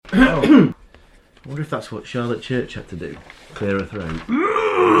Oh. I wonder if that's what Charlotte Church had to do. Clear her throat.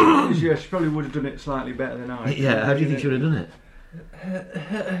 Yeah, she probably would have done it slightly better than I. Yeah, how do you think she would have done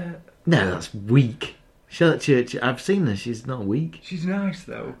it? No, that's weak. Charlotte Church, I've seen her, she's not weak. She's nice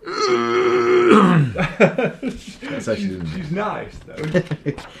though. That's how she does it. She's nice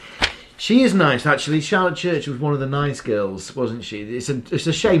though. She is nice, actually. Charlotte Church was one of the nice girls, wasn't she? It's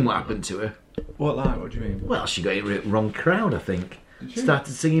a shame what happened to her. What do you mean? Well, she got it wrong crowd, I think. Did she?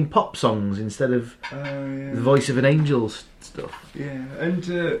 Started singing pop songs instead of Yeah. the Voice of an Angel stuff. Yeah,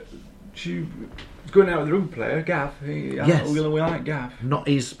 and she going out with the rugby player, Gav. Yes. We like Gav.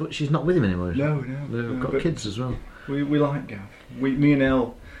 But she's not with him anymore. No. They've got but kids as well. We like Gav. Me and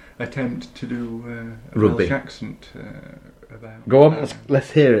Elle attempt to do a Rugby. Welsh accent about. Go on, let's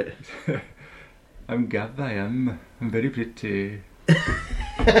hear it. I'm Gav, I am. I'm very pretty.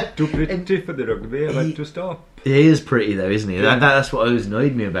 Too pretty for the rugby, I like to stop. He is pretty though, isn't he? Yeah. That's what always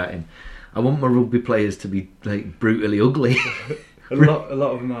annoyed me about him. I want my rugby players to be like brutally ugly. A lot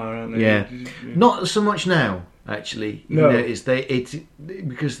of them are, aren't they? Yeah. Not so much now, actually. No. You know, it's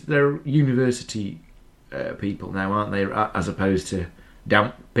because they're university people now, aren't they? As opposed to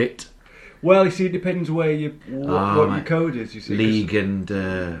Damp Pit, Well, you see, it depends where what right. your code is. You see, League and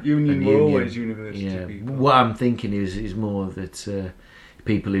Union and were always university Yeah. people. What I'm thinking is more that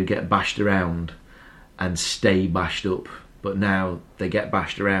people who get bashed around and stay bashed up, but now they get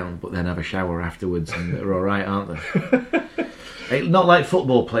bashed around, but then have a shower afterwards and they're all right, aren't they? Not like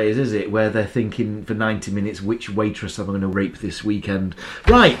football players, is it? Where they're thinking for 90 minutes, which waitress am I going to rape this weekend?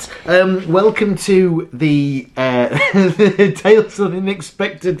 Right. Welcome to the Tales of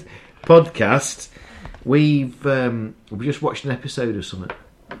Unexpected podcast. We just watched an episode of something.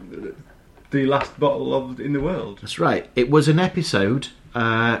 The last bottle of in the world. That's right. It was an episode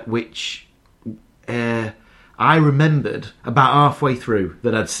which I remembered about halfway through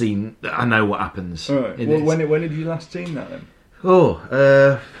that I'd seen. I know what happens. All right. in Well, it. when had you last seen that then?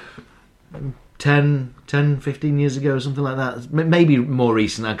 10, 15 years ago or something like that. Maybe more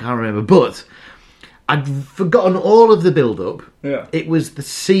recent, I can't remember. But I'd forgotten all of the build-up. Yeah. It was the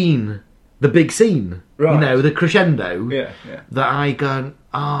scene, the big scene, Right. you know, the crescendo, Yeah. that I gone,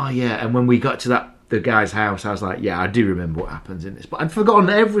 oh yeah. And when we got to the guy's house, I was like, yeah, I do remember what happens in this. But I'd forgotten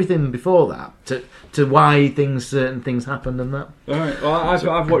everything before that, to why certain things happened and that. All right. Well,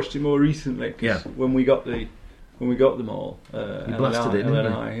 I've watched it more recently. 'Cause Yeah. when we got them all, You blasted it, didn't Elle you?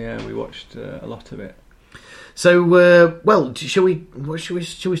 and I, yeah, we watched a lot of it. So, well, shall we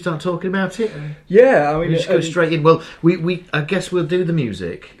start talking about it? Yeah, I mean, We just go straight in. Well, we I guess we'll do the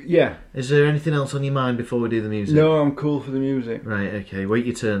music. Yeah. Is there anything else on your mind before we do the music? No, I'm cool for the music. Right, okay. Wait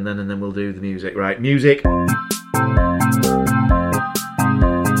your turn then, and then we'll do the music. Right, music.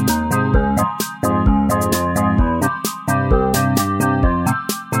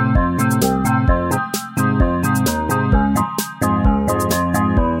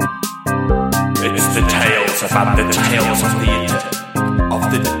 It's the tales about the tales of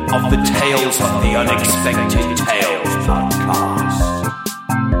the tales of the unexpected tales podcast.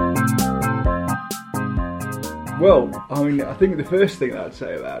 Well, I mean, I think the first thing I'd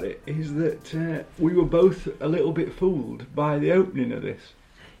say about it is that we were both a little bit fooled by the opening of this.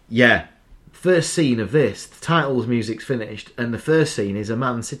 Yeah. First scene of this, the title's music's finished, and the first scene is a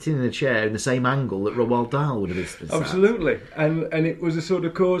man sitting in a chair in the same angle that Roald Dahl would have sat. Absolutely, and it was a sort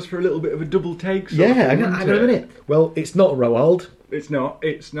of cause for a little bit of a double take. Sort Yeah, of thing, hang on wasn't a it? minute. Well, it's not Roald, It's not.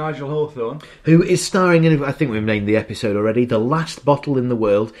 It's Nigel Hawthorne. who is starring in, I think we've named the episode already, The Last Bottle in the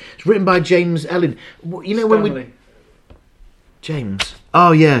World. It's written by James Ellin. You know when we... Stanley. James.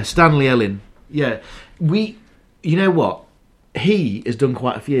 Oh, yeah, Stanley Ellin. Yeah. You know what? He has done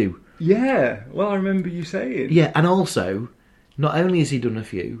quite a few. Yeah. Well, I remember you saying. Yeah, and also, not only has he done a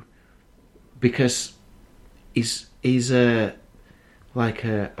few, because he's I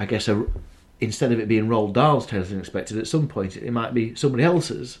guess, instead of it being Roald Dahl's Tales of Unexpected, at some point it might be somebody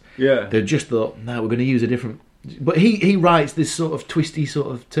else's. Yeah. They just thought, no, we're going to use a different... But he writes this sort of twisty, sort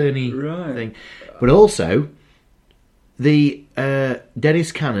of turny Right. thing. But also, the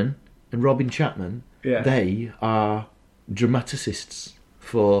Dennis Cannon and Robin Chapman, Yeah. they are dramaticists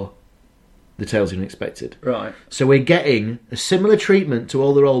for the Tales of Unexpected. Right. So we're getting a similar treatment to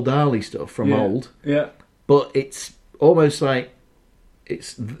all the Roald Dahl stuff from Yeah. Old, Yeah. but it's almost like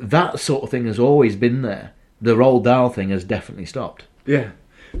it's that sort of thing has always been there. The Roald Dahl thing has definitely stopped. Yeah.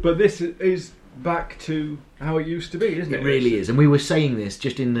 But this is back to how it used to be, isn't it? It really is, and we were saying this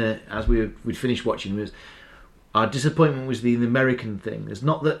just as we'd finished watching. Was our disappointment was the American thing. It's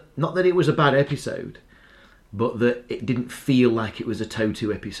not that it was a bad episode, but that it didn't feel like it was a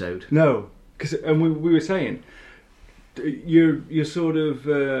Toto episode. No, and we were saying your sort of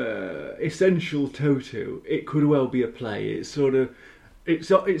essential Toto, it could well be a play. It's sort of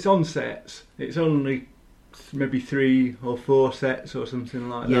it's on sets. It's only maybe 3 or 4 sets or something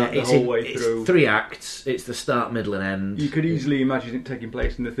like that the whole way through. It's 3 acts. It's the start, middle, and end. You could easily imagine it taking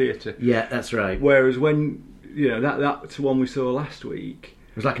place in the theatre. Yeah, that's right. Whereas when that's the one we saw last week.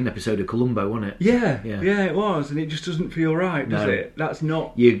 It was like an episode of Columbo, wasn't it? Yeah, it was, and it just doesn't feel right, does it? That's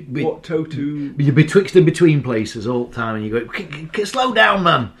not what Toto... You're betwixt and between places all the time, and you go, slow down,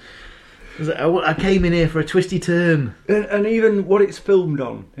 man. I came in here for a twisty turn. And even what it's filmed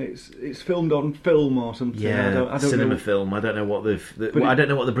on, it's filmed on film or something. Yeah, I don't cinema know. Film. I don't know what I don't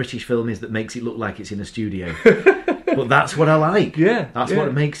know what the British film is that makes it look like it's in a studio. But that's what I like. Yeah, that's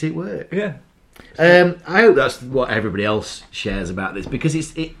what makes it work. Yeah. I hope that's what everybody else shares about this, because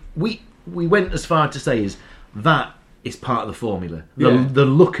we went as far to say is that is part of the formula. The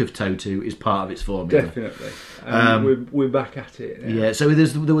look of Toto is part of its formula. Definitely. We're back at it. Yeah. So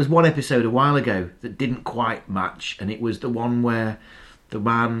there was one episode a while ago that didn't quite match, and it was the one where the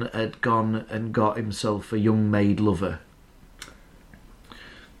man had gone and got himself a young maid lover.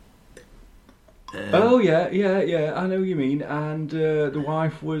 I know what you mean. And the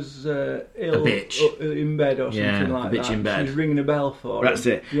wife was ill, a bitch in bed or something like that. A bitch in bed. She's ringing a bell for That's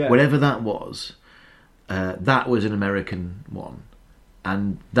him. it. Yeah. Whatever that was an American one,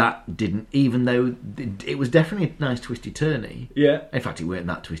 and that didn't. Even though it was definitely a nice twisty turny. Yeah. In fact, it weren't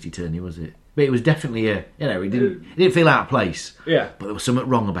that twisty turny, was it? But it was definitely it didn't feel out of place. Yeah. But there was something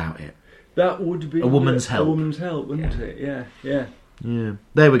wrong about it. That would be a woman's help. A woman's help, wouldn't it? Yeah. Yeah. Yeah,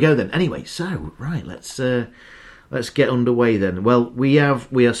 there we go then. Anyway, so right, let's get underway then. Well, we are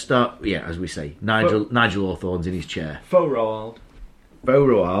as we say, Nigel Hawthorne's in his chair. Faux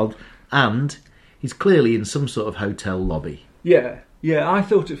Roald, and he's clearly in some sort of hotel lobby. Yeah. I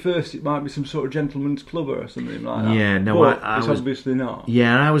thought at first it might be some sort of gentleman's club or something like that. Yeah, no, it's obviously not.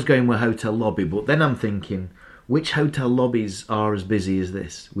 Yeah, I was going with hotel lobby, but then I'm thinking, which hotel lobbies are as busy as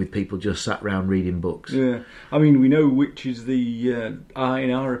this, with people just sat round reading books? Yeah, I mean, we know which is in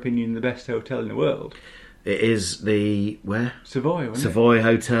our opinion, the best hotel in the world. It is where? Savoy, wasn't Savoy it?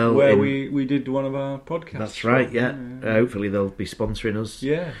 Hotel. Where we did one of our podcasts. That's right, yeah. Hopefully they'll be sponsoring us.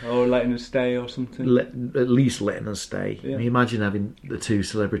 Yeah, or letting us stay or something. At least letting us stay. Yeah. Can you imagine having the 2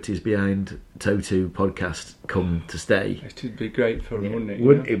 celebrities behind Toto podcast come to stay? It would be great for them, wouldn't it?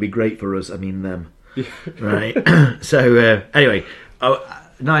 Wouldn't it be great for us? I mean them. Right. So, anyway,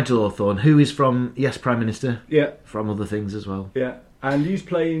 Nigel Hawthorne, who is from Yes Prime Minister. Yeah. From other things as well. Yeah. And he's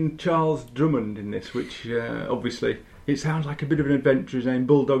playing Charles Drummond in this, which obviously it sounds like a bit of an adventurer's name,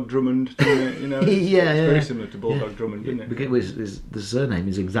 Bulldog Drummond, doesn't it? You know, it's very similar to Bulldog Drummond, isn't it? The surname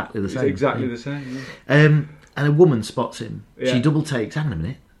is exactly the same. It's exactly the same. Yeah. And a woman spots him. Yeah. She double takes. Hang on a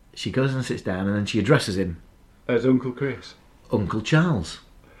minute. She goes and sits down, and then she addresses him as Uncle Chris. Uncle Charles.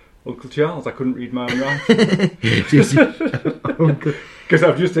 Uncle Charles. I couldn't read my own writing. Because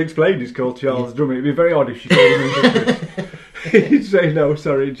I've just explained he's called Charles Drummond. It'd be very odd if she called him Uncle Chris. He'd say, no,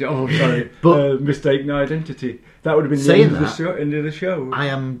 sorry, sorry, but mistaken identity. That would have been the end of the show. I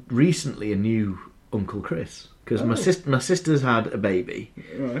am recently a new Uncle Chris, because my sister's had a baby.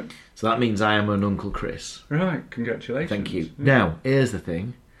 Right. So that means I am an Uncle Chris. Right, congratulations. Thank you. Yeah. Now, here's the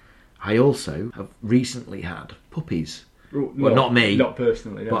thing. I also have recently had puppies. Well, not me. Not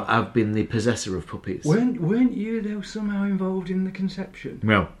personally, no. But I've been the possessor of puppies. Weren't you, though, somehow involved in the conception?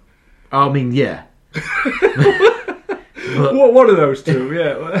 Well, I mean, yeah. But, what are those two?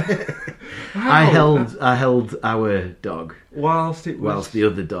 Yeah. I held our dog whilst the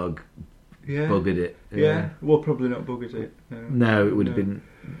other dog buggered it. Yeah. Well, probably not buggered it. No, it would have been.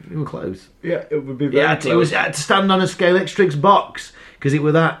 We were close. Yeah, it would be very close. It had to stand on a Scalextric box because it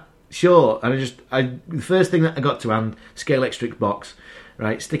were that short. And the first thing that I got to hand, Scalextric box,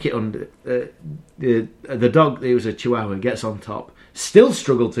 right? Stick it under the dog. It was a Chihuahua. Gets on top. Still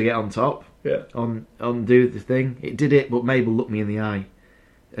struggled to get on top. Yeah. On do the thing. It did it, but Mabel looked me in the eye,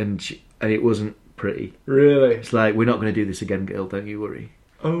 and it wasn't pretty. Really? It's like, we're not going to do this again, girl. Don't you worry.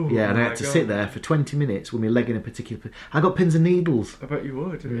 Oh. Yeah, and I had to sit there for 20 minutes with my leg in a particular. I got pins and needles. I bet you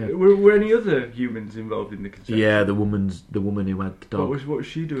would. Yeah. Were any other humans involved in the conception? Yeah, the woman who had the dog. What was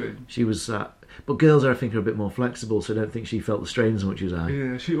she doing? She was. But girls, I think, are a bit more flexible, so I don't think she felt the strain as much as I.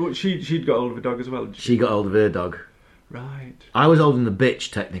 Yeah, she'd got hold of a dog as well. Didn't she? She got hold of her dog. Right. I was holding the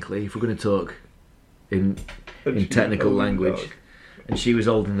bitch, technically, if we're going to talk in technical language, and she was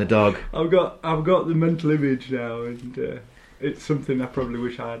holding the dog. I've got the mental image now, and it's something I probably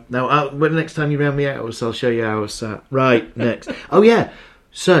wish I had. Now, when next time you round me house, I'll show you how I was sat. Right, next. Oh yeah,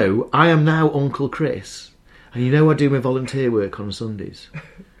 so I am now Uncle Chris, and you know I do my volunteer work on Sundays.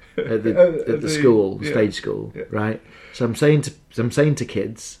 at the school, stage school, right? So I'm saying to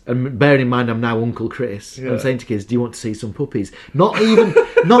kids, and bearing in mind I'm now Uncle Chris, I'm saying to kids, do you want to see some puppies? Not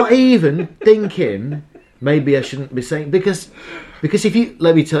even thinking maybe I shouldn't be saying, because if you,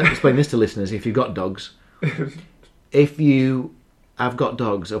 let me explain this to listeners, if you've got dogs, if you have got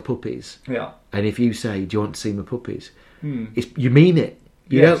dogs or puppies, and if you say, do you want to see my puppies, you mean it.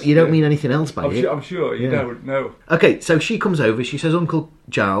 You don't mean anything else by it. I'm sure you don't know. Okay, so she comes over, she says, Uncle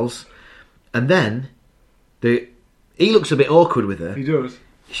Giles, and then he looks a bit awkward with her. He does.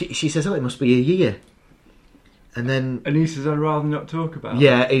 She says, oh, it must be a year. And he says, I'd rather not talk about it.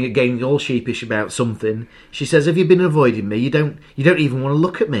 Yeah, again, all sheepish about something. She says, have you been avoiding me? You don't even want to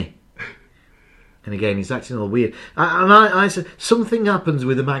look at me. And again, he's acting all weird. I said, something happens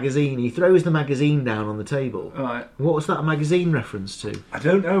with the magazine. He throws the magazine down on the table. Right. What was that magazine reference to? I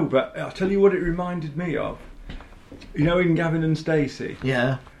don't know, but I'll tell you what it reminded me of. You know, in Gavin and Stacey?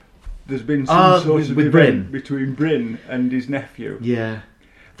 Yeah. There's been some sort of event Bryn. between Bryn and his nephew. Yeah.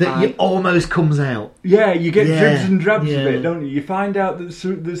 That almost comes out. Yeah, you get dribs and drabs of it, don't you? You find out that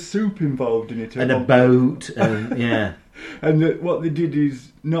there's soup involved in it. And a boat, and yeah. And that what they did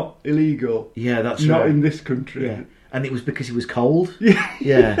is not illegal. Yeah, that's not right. in this country. Yeah. And it was because it was cold. Yeah.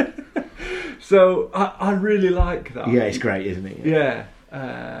 Yeah. So I really like that. Yeah, it's great, isn't it? Yeah.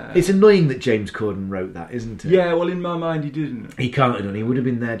 It's annoying that James Corden wrote that, isn't it? Yeah, well, in my mind, he didn't. He can't have done. He would have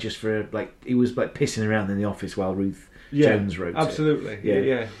been there just for he was pissing around in the office while Ruth Jones wrote absolutely. it.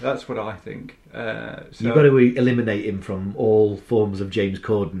 Yeah, that's what I think. So, you've got to eliminate him from all forms of James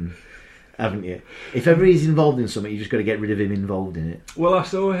Corden, haven't you? If ever he's involved in something, you just got to get rid of him involved in it. Well, I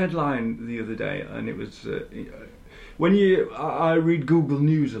saw a headline the other day, and it was I read Google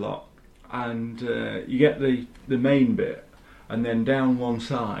News a lot, and you get the main bit, and then down one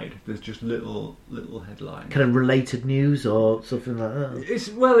side there's just little headlines. Kind of related news or something like that. It's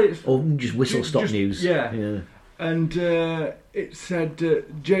or just whistle stop news. Yeah. And it said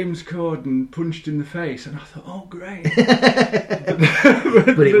James Corden punched in the face, and I thought, oh great. but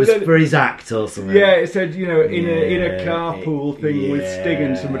it was then, for his act or something. Yeah, it said, in a carpool thing with Sting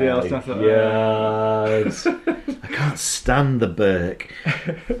and somebody else. And I thought, I can't stand the Burke.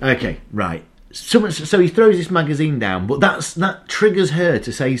 Okay, right. So he throws this magazine down, but that triggers her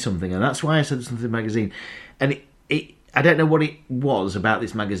to say something, and that's why I said something to the magazine. And I don't know what it was about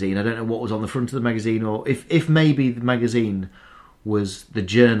this magazine. I don't know what was on the front of the magazine, or if maybe the magazine was the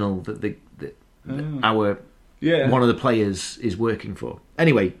journal that one of the players is working for.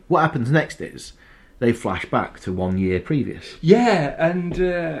 Anyway, what happens next is they flash back to 1 year previous. Yeah, and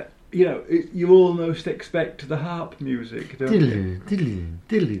you almost expect the harp music, don't you?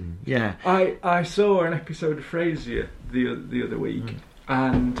 Diddle. Yeah. I saw an episode of Frasier the other week,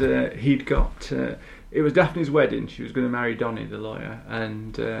 and he'd got. It was Daphne's wedding. She was going to marry Donnie, the lawyer,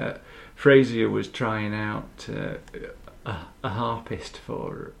 and Frasier was trying out a harpist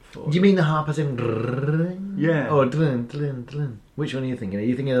for. Do you mean the harp as in? Yeah. Or dlin? Which one are you thinking? Are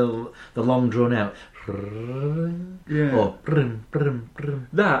you thinking of the long drawn out? Yeah. Or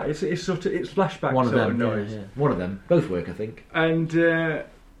that it's flashback one of sort them, of noise. Yeah. One of them. Both work, I think. And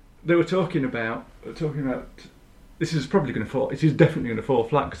they were talking about. This is probably going to fall. It is definitely going to fall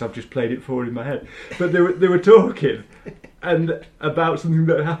flat because I've just played it forward in my head. But they were talking and about something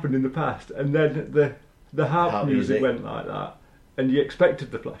that happened in the past, and then the harp music went like that, and you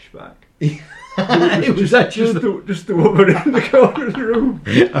expected the flashback. It was actually just the woman in the corner of the room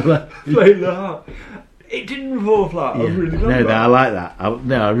playing the harp. It didn't fall flat. Yeah. I really love that. I like that.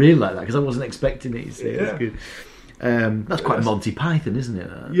 I really like that because I wasn't expecting it. You see, yeah. It's good. That's quite Monty Python, isn't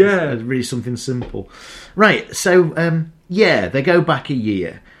it? Yeah. It's really something simple. Right, so, they go back a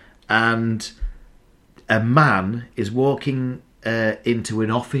year, and a man is walking into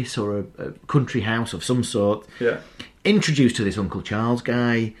an office or a country house of some sort, introduced to this Uncle Charles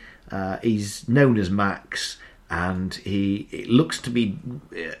guy. He's known as Max, and he looks to be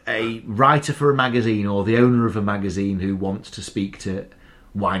a writer for a magazine or the owner of a magazine who wants to speak to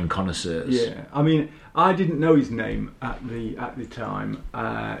wine connoisseurs. Yeah, I mean, I didn't know his name at the time.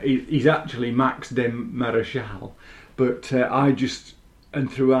 He's actually Max de Marechal, but I just,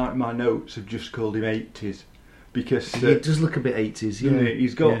 and throughout my notes, have just called him 80s because he does look a bit 80s. Yeah,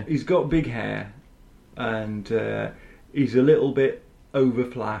 he's got big hair, and he's a little bit over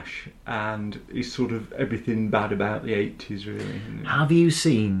flash, and he's sort of everything bad about the 80s, really. Isn't it? Have you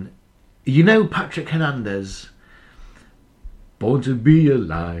seen? Patrick Hernandez. Born to be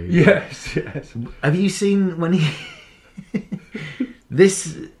alive. Yes. Have you seen when he?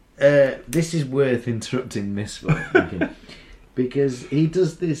 This is worth interrupting Miss because he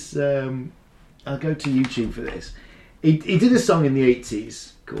does this. I'll go to YouTube for this. He did a song in the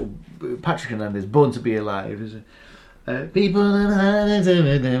 80s called Patrick Hernandez, Born to Be Alive. People.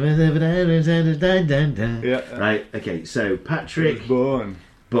 Yeah. Right, okay, so Patrick. Born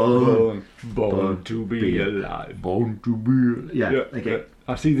to be alive. Born to be. Yeah, okay. Yeah.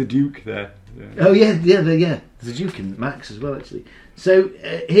 I see the Duke there. Yeah. Oh, yeah. There's a Duke and Max as well, actually. So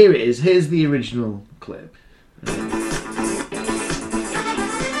here it is. Here's the original clip.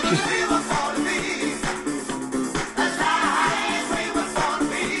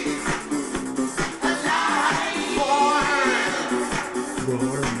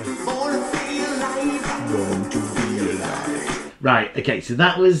 Right, okay, so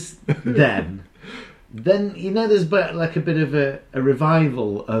that was them. Then, there's like a bit of a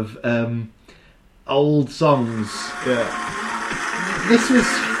revival of old songs. Yeah. This was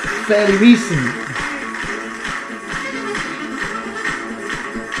fairly recent.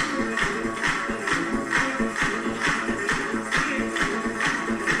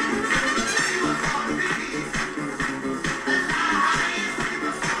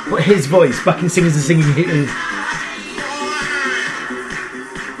 What, his voice, backing singers and singing his...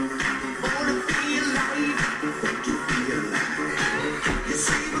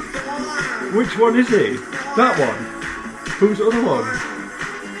 Which one is he? That one? Who's the other one?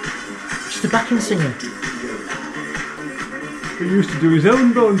 Just a backing singer. He used to do his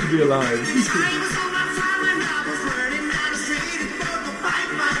own Born to Be Alive.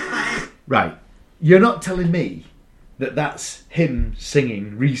 Right. You're not telling me that that's him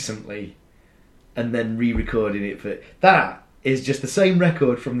singing recently and then re-recording it for... That is just the same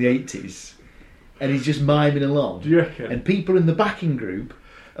record from the 80s. And he's just miming along. Do you reckon? And people in the backing group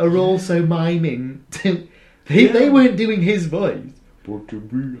are also miming to... They weren't doing his voice. Born to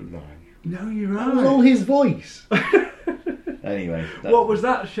be alive. No, you're That was right. all his voice. Anyway. What was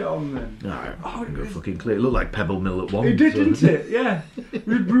that song then? No, I haven't got a fucking clue. It looked like Pebble Mill at once. It did, didn't it? Yeah.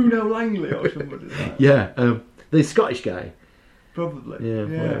 With Bruno Langley or somebody like that. Yeah, the Scottish guy. Probably. Yeah.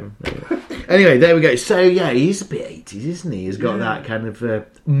 Whatever. Anyway, there we go. So, yeah, he's a bit 80s, isn't he? He's got that kind of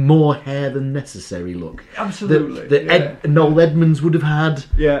more hair than necessary look. Absolutely. That Noel Edmonds would have had.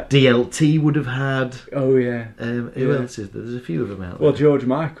 Yeah. DLT would have had. Oh, yeah. Who else is there? There's a few of them out there. Well, George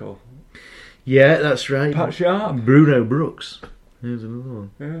Michael. Yeah, that's right. Pat Sharp. Bruno Brooks. Here's another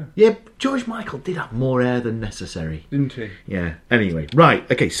one. Yeah. Yeah, George Michael did have more hair than necessary. Didn't he? Yeah. Anyway, right.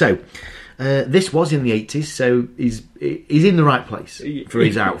 Okay. So this was in the 80s. So he's in the right place for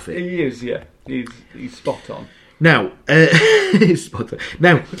his outfit. He is. Yeah. He's spot on. Now, he's spot on.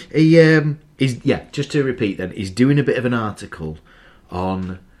 Now he's just to repeat. Then he's doing a bit of an article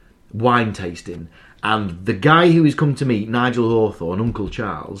on wine tasting, and the guy who he's come to meet, Nigel Hawthorne, Uncle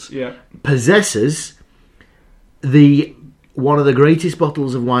Charles, possesses one of the greatest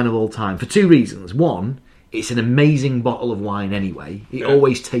bottles of wine of all time for two reasons. One, it's an amazing bottle of wine anyway. It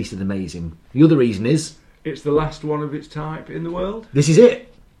always tasted amazing. The other reason is... It's the last one of its type in the world. This is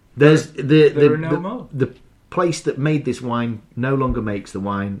it. There's There are no more. The place that made this wine no longer makes the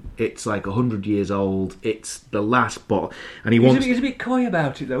wine. It's like 100 years old. It's the last bottle. And He's a bit coy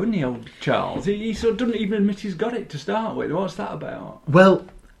about it though, isn't he, old Charles? He sort of doesn't even admit he's got it to start with. What's that about? Well,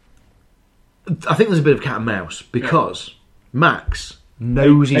 I think there's a bit of cat and mouse because Max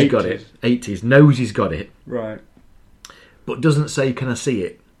knows he's got it. 80s, knows he's got it. Right. But doesn't say, can I see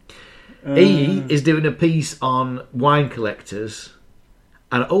it? He is doing a piece on wine collectors,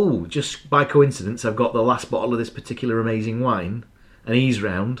 and just by coincidence, I've got the last bottle of this particular amazing wine, and he's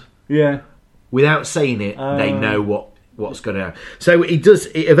round. Yeah. Without saying it, they know what's going on. So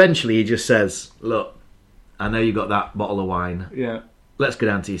eventually he just says, look, I know you got that bottle of wine. Yeah. Let's go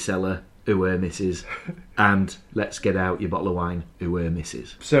down to your cellar, missus, and let's get out your bottle of wine,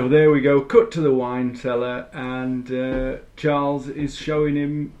 missus. So there we go, cut to the wine cellar, and Charles is showing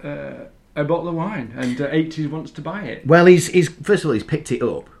him a bottle of wine, and 80s wants to buy it. Well, he's first of all, he's picked it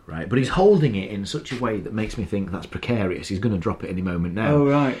up, right? But he's holding it in such a way that makes me think that's precarious. He's going to drop it any moment now. Oh,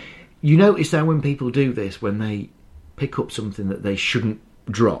 right. You notice that when people do this, when they pick up something that they shouldn't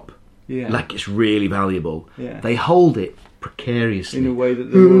drop, like it's really valuable, they hold it precariously. In a way that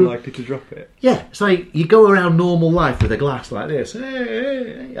they're more likely to drop it. Yeah, it's like you go around normal life with a glass like this.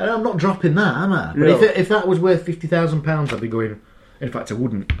 Hey, I'm not dropping that, am I? But if that was worth £50,000, I'd be going... In fact, I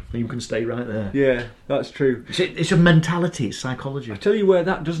wouldn't. You can stay right there. Yeah, that's true. It's a mentality, it's psychology. I tell you where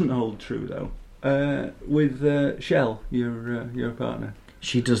that doesn't hold true, though. With Shell, your partner.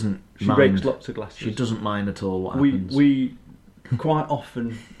 She doesn't She mind. breaks lots of glasses. She doesn't mind at all what happens. We quite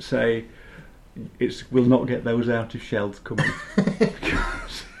often say we'll not get those out if Shell's coming.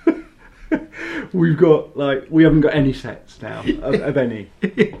 Because We've got we haven't got any sets now of any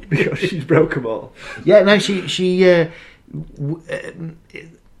because she's broke them all. Yeah, no,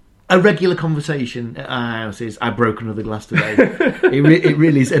 a regular conversation at our house is, I broke another glass today. It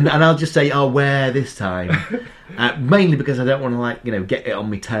really is. And I'll just say, where this time? Mainly because I don't want to, get it on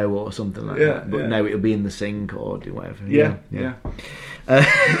my toe or something like that. But no, it'll be in the sink or do whatever. Yeah.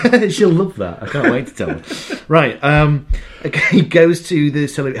 She'll love that. I can't wait to tell her. Right. Okay, he goes to the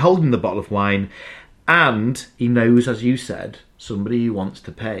cellar, holding the bottle of wine, and he knows, as you said, somebody who wants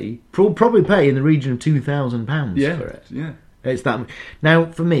to pay, probably pay in the region of £2,000 for it. Yeah. It's that.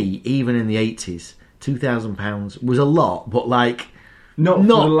 Now, for me, even in the 80s, £2,000 was a lot, but not for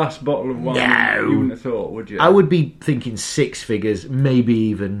the last bottle of wine. No. You wouldn't have thought, would you? I would be thinking six figures, maybe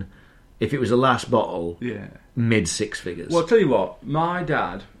even if it was the last bottle. Yeah. Mid six figures. Well, I'll tell you what. My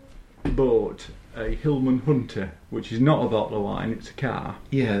dad bought a Hillman Hunter, which is not a bottle of wine; it's a car.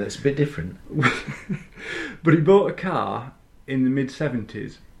 Yeah, that's a bit different. But he bought a car in the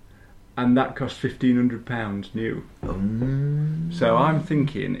mid-70s. And that cost £1,500 new. So I'm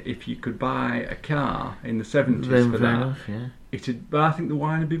thinking, if you could buy a car in the 70s for that, but I think the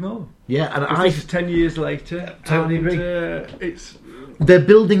wine would be more. Yeah, and this is 10 years later. Totally agree. They're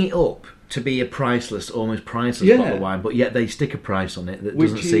building it up to be a almost priceless bottle of wine, but yet they stick a price on it that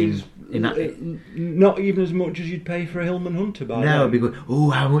doesn't seem not even as much as you'd pay for a Hillman Hunter. No, it'd be good. Oh,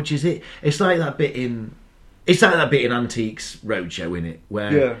 how much is it? It's like that bit in. It's like that bit in Antiques Roadshow, innit?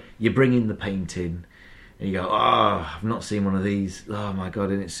 Where you bring in the painting and you go, I've not seen one of these. Oh my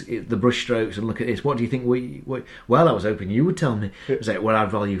God, and it's the brush strokes, and look at this. What do you think well, I was hoping you would tell me. It's like, well, I'd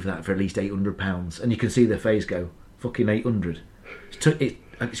value that for at least £800. And you can see their face go, fucking 800.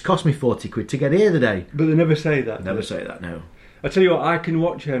 It's cost me 40 quid to get here today. But they never say that. Never say that, no. I tell you what, I can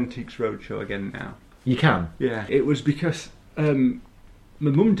watch Antiques Roadshow again now. You can? Yeah. It was because my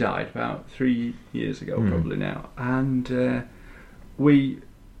mum died about 3 years ago, probably now, and we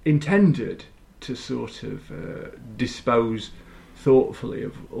intended to sort of dispose thoughtfully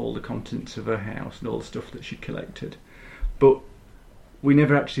of all the contents of her house and all the stuff that she collected, but we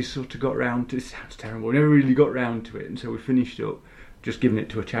never actually sort of got round to. It sounds terrible. We never really got round to it, and so we finished up just giving it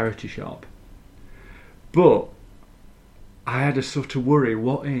to a charity shop. But I had a sort of worry: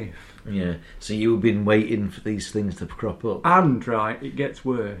 what if? Yeah, so you've been waiting for these things to crop up. And, right, it gets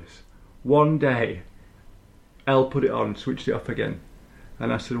worse. One day, Elle put it on, switched it off again.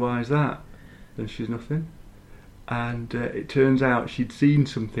 And I said, why is that? And she's nothing. And it turns out she'd seen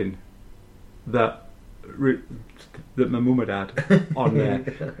something that my mum had had on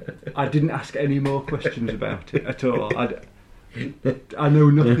there. I didn't ask any more questions about it at all. I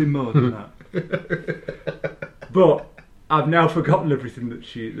know nothing more than that. But I've now forgotten everything that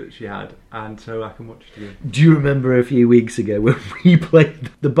she had, and so I can watch it again. Do you remember a few weeks ago when we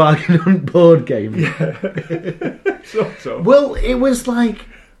played the Bargain Hunt board game? Yeah. So. Well, it was like,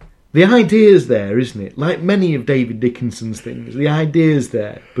 the idea's there, isn't it? Like many of David Dickinson's things, the idea's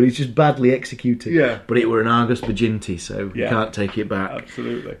there, but it's just badly executed. Yeah. But it were an Argus Baginti, so you can't take it back.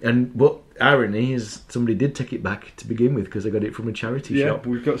 Absolutely. And what irony is, somebody did take it back to begin with because they got it from a charity shop.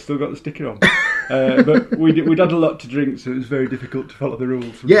 Yeah, we've still got the sticker on. But we'd had a lot to drink, so it was very difficult to follow the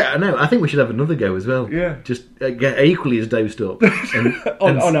rules. Yeah, I know. I think we should have another go as well. Yeah. Just get equally as dosed up. And,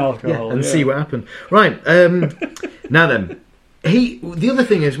 on alcohol. And see what happened. Right, now then. The other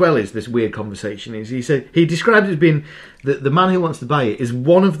thing as well is this weird conversation is he described it as being the man who wants to buy it is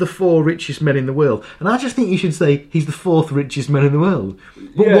one of the 4 richest men in the world, and I just think you should say he's the 4th richest man in the world,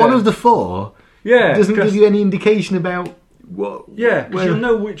 but one of the 4 doesn't give you any indication about what. Yeah, because you'll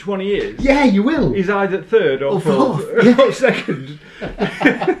know which one he is. Yeah, you will. He's either 3rd or 4th Yeah. or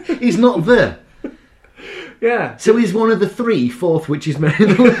 2nd. He's not there. Yeah. So he's one of the 3 4th richest men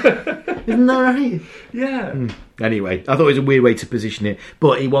in the world. Isn't that right? Yeah. Anyway, I thought it was a weird way to position it,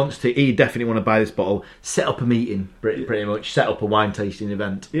 but he definitely want to buy this bottle, set up a meeting, pretty much, set up a wine tasting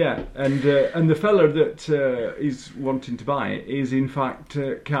event. Yeah, and the fella that is wanting to buy it is in fact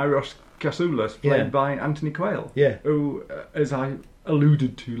Kairos Kasoulas, played by Anthony Quayle, who, as I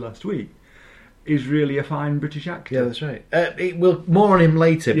alluded to last week, is really a fine British actor. Yeah, that's right. We'll more on him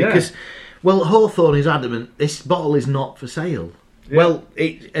later, because, well, Hawthorne is adamant this bottle is not for sale. Yeah. Well,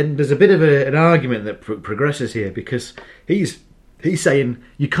 and there's a bit of an argument that progresses here, because he's saying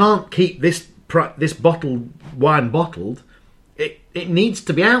you can't keep this wine bottled. It needs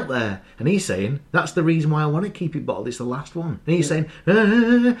to be out there, and he's saying that's the reason why I want to keep it bottled. It's the last one, and he's saying,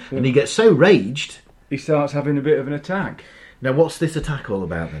 and he gets so raged he starts having a bit of an attack. Now, what's this attack all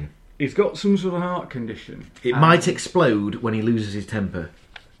about then? He's got some sort of heart condition. It might explode when he loses his temper.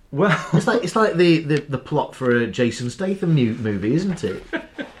 Well, it's like the plot for a Jason Statham movie, isn't it?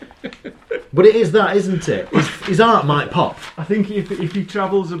 But it is that, isn't it? His heart might pop. I think if he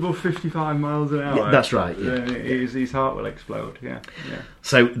travels above 55 miles an hour, Yeah, that's right. Yeah. then his heart will explode. Yeah.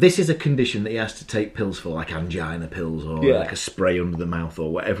 So this is a condition that he has to take pills for, like angina pills or Yeah. like a spray under the mouth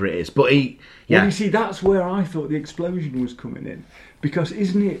or whatever it is. But Well, you see, that's where I thought the explosion was coming in, because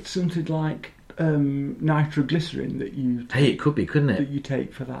isn't it something like nitroglycerin that you Hey, it could be, couldn't it? that you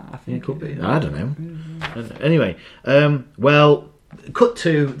take for that? I Yeah, think it could be. is. I don't know. Anyway, well, cut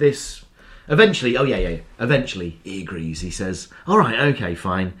to this. Eventually, eventually he agrees. He says, "All right, okay,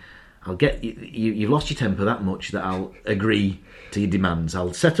 fine. I'll get you. You've lost your temper that much that I'll agree to your demands.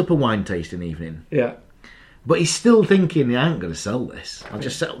 I'll set up a wine tasting evening." Yeah. But he's still thinking, I ain't going to sell this. I'll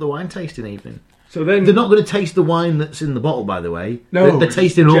just set up the wine tasting evening. So then They're not going to taste the wine that's in the bottle, by the way. No, they're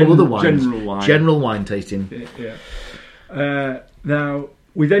tasting all other wines. general wine. General wine tasting. Yeah. Now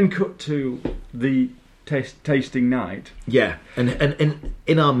we then cut to the tasting night, Yeah, and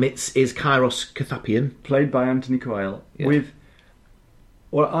in our midst is Kairos Kathapian. played by Anthony Quayle, Yeah. with.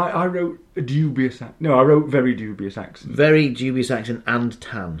 Well, I wrote a dubious. No, I wrote very dubious accent. Very dubious accent and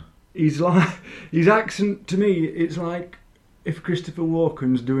tan. He's like his accent to me. It's like if Christopher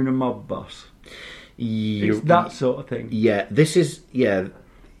Walken's doing a mob boss. It's that sort of thing. Yeah, this is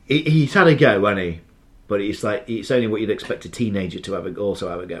He's had a go, hasn't he? But it's like it's only what you'd expect a teenager to also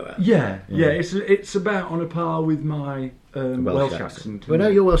have a go at. Yeah. It's about on a par with my Welsh accent. Well, no,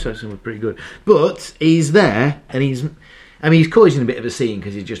 your Welsh accent was pretty good. But he's there, and he's causing a bit of a scene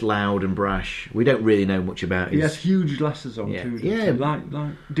because he's just loud and brash. We don't really know much about He his... has huge glasses on Yeah. too. Yeah. Like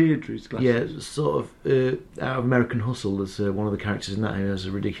Deirdre's glasses. Yeah, sort of out of American Hustle. There's one of the characters in that who has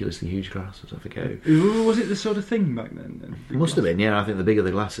a ridiculously huge glasses. I forget who. Was it the sort of thing back then? It must have been, yeah. I think the bigger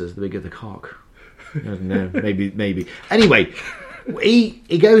the glasses, the bigger the cock. I don't know, maybe. Anyway,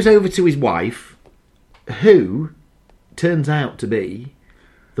 he goes over to his wife, who turns out to be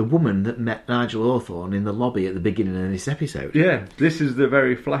the woman that met Nigel Hawthorne in the lobby at the beginning of this episode. Yeah, this is the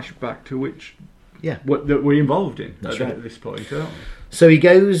very flashback to which that we're involved in at this point, aren't we? So he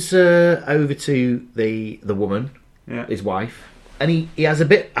goes over to the woman, Yeah. his wife, and he has a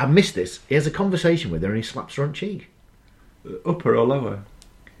bit... I missed this. He has a conversation with her and he slaps her on cheek. Upper or lower?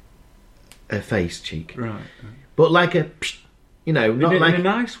 Her face cheek. Right. But like a... psh, not in like... a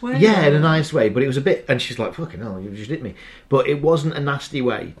nice way? Yeah, in a nice way, but it was a bit... And she's like, fucking hell, you just hit me. But it wasn't a nasty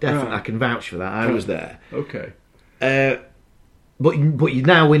way. Definitely, Right. I can vouch for that. I was there. Okay. But you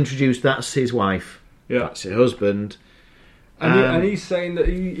now introduce that's his wife. Yeah. That's her husband. And he's saying that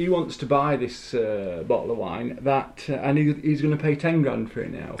he wants to buy this bottle of wine, and he's going to pay 10 grand for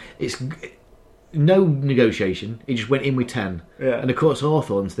it now. It's no negotiation. He just went in with 10. Yeah. And of course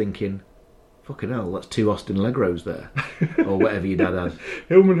Hawthorne's thinking, fucking hell, that's 2 Austin Legros there. Or whatever your dad had.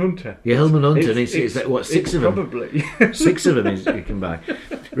 Hillman Hunter. Yeah, Hillman Hunter. It's like, what, 6 of them? Probably. 6 of them you can buy.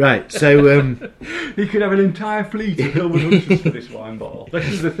 Right, so... He could have an entire fleet of Hillman Hunters for this wine bottle. This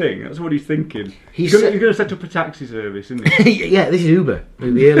is the thing. That's what he's thinking. He's going to set up a taxi service, isn't he? Yeah, this is Uber.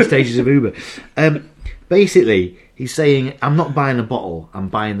 The early stages of Uber. Basically, he's saying, I'm not buying a bottle, I'm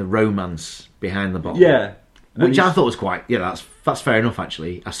buying the romance behind the bottle. Yeah. Which I thought was quite... Yeah, that's fair enough,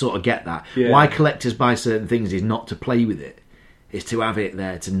 actually. I sort of get that. Yeah. Why collectors buy certain things is not to play with it. It's to have it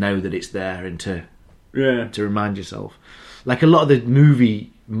there, to know that it's there, and to remind yourself. Like a lot of the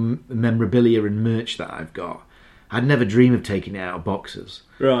movie memorabilia and merch that I've got, I'd never dream of taking it out of boxes.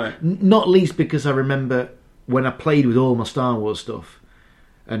 Right. Not least because I remember when I played with all my Star Wars stuff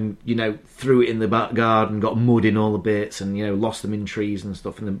and, threw it in the back garden, got mud in all the bits and, lost them in trees and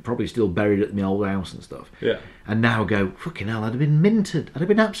stuff and then probably still buried at my old house and stuff. Yeah. And now go, fucking hell, I'd have been minted. I'd have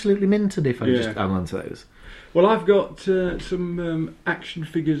been absolutely minted if I just hung on to those. Well, I've got some action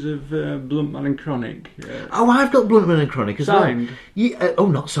figures of Bluntman and Chronic. Oh, I've got Bluntman and Chronic as signed. well. Yeah,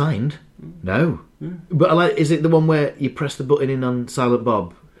 not signed. No. But is it the one where you press the button in on Silent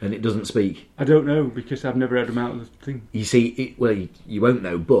Bob and it doesn't speak? I don't know because I've never had them out of the thing. You see, you won't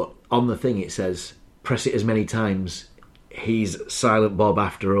know, but on the thing it says, press it as many times, he's Silent Bob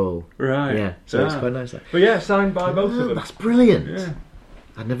after all. Right. Yeah, so it's quite nice. But yeah, signed by both of them. That's brilliant. Yeah.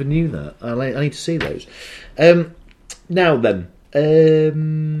 I never knew that. I need to see those. Now then.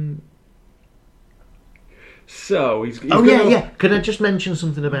 So, he's yeah. Can I just mention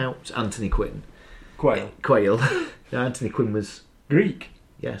something about Anthony Quayle? Anthony Quinn was... Greek.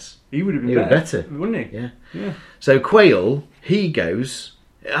 Yes. He would have been better, wouldn't he? Yeah. So Quayle, he goes...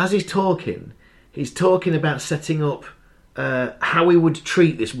 As he's talking about setting up how he would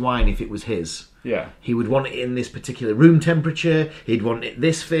treat this wine if it was his. Yeah. He would want it in this particular room temperature. He'd want it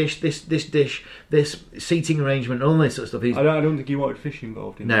this fish, this dish, this seating arrangement, all this sort of stuff. I don't think he wanted fish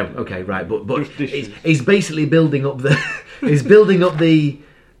involved in No, that. okay, right, but Just dishes. he's basically building up the he's building up the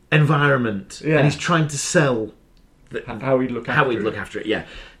environment, Yeah. and he's trying to sell How he'd look after it. Yeah.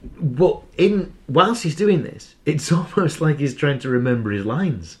 But whilst he's doing this, it's almost like he's trying to remember his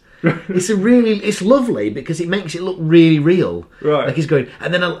lines. It's lovely because it makes it look really real. Right. Like he's going,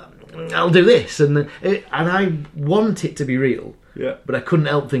 and then I'll do this, and I want it to be real. Yeah. But I couldn't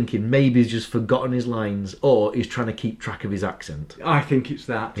help thinking maybe he's just forgotten his lines, or he's trying to keep track of his accent. I think it's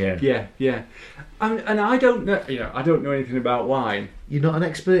that. Yeah. And I don't know. I don't know anything about wine. You're not an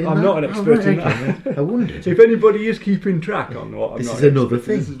expert in that? I'm not an expert in okay. that. I wondered. If anybody is keeping track on what I'm This not is an another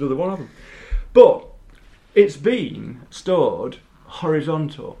expert in, thing. This is another one of them. But it's been stored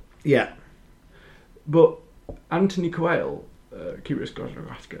horizontal. Yeah. But Anthony Quayle, Kyrios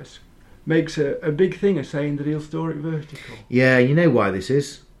Gozlarauskas, makes a big thing of saying that he'll store it vertical Yeah, you know why this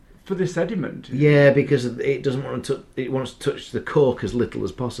is? for the sediment. Yeah, because it doesn't want to. It wants to touch the cork as little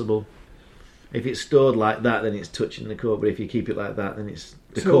as possible. If it's stored like that, then it's touching the cork. But if you keep it like that, then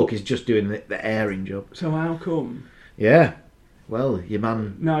the cork is just doing the airing job. So how come Yeah. Well, your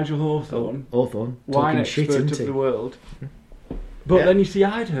man Nigel Hawthorne, Hawthorne, wine talking shit, expert isn't of he? the world, but Yeah. then you see,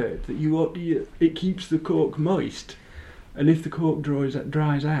 I'd heard that it keeps the cork moist, and if the cork dries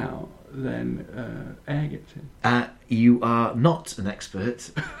out, then air gets in. You are not an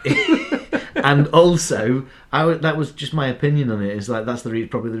expert, and also that was just my opinion on it. It's like that's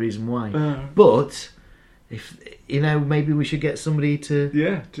probably the reason why. But if maybe we should get somebody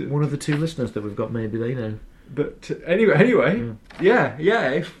to one of the two listeners that we've got. Maybe they know. But anyway, yeah.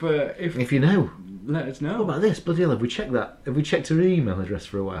 If you know, let us know. What about this? Bloody hell, have we checked that? Have we checked her email address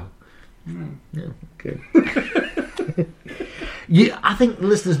for a while? No. Yeah, okay. Yeah, I think the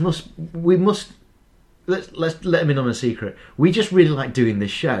listeners must. Let's let them in on a secret. We just really like doing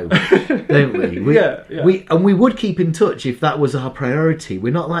this show, don't we? Yeah. We would keep in touch if that was our priority.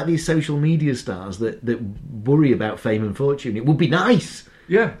 We're not like these social media stars that worry about fame and fortune. It would be nice,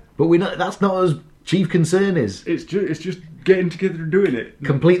 Yeah. but we're not. That's not our chief concern. It's just getting together and doing it.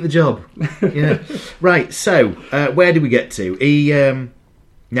 complete the job. Yeah. Right. So where did we get to? He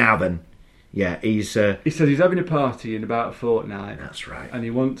now then. Yeah, He says he's having a party in about a fortnight. That's right. And he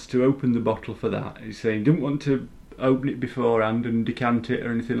wants to open the bottle for that. He's saying he didn't want to open it beforehand and decant it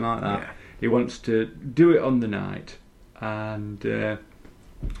or anything like that. Yeah. He wants to do it on the night. And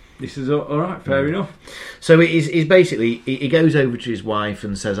this is all right, fair enough. So he's basically he goes over to his wife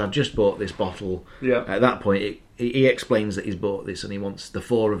and says, "I've just bought this bottle." Yeah. At that point, he explains that he's bought this and he wants the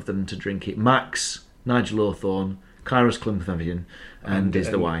four of them to drink it. Max, Nigel Hawthorne, Kairos Klimphavian, and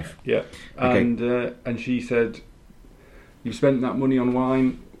the wife. Yeah. Okay. And she said, "You spent that money on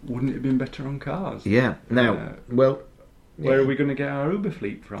wine. Wouldn't it have been better on cars?" Yeah. Now, where are we going to get our Uber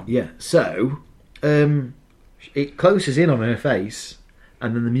fleet from? Yeah. So it closes in on her face,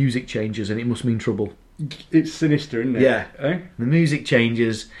 and then the music changes, and it must mean trouble. It's sinister, isn't it? Yeah. Eh? The music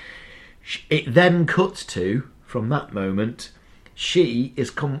changes. It then cuts to, from that moment, she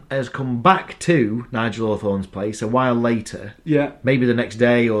has come back to Nigel Hawthorne's place a while later. Yeah. Maybe the next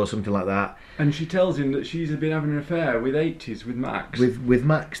day or something like that. And she tells him that she's been having an affair with Max. With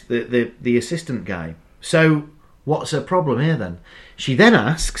Max, the assistant guy. So what's her problem here then? She then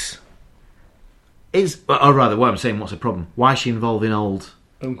asks, what I'm problem? Why is she involved in old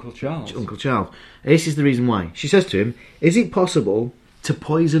Uncle Charles. Uncle Charles? This is the reason why. She says to him, "Is it possible to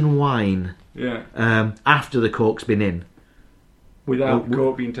poison wine after the cork's been in?" Without the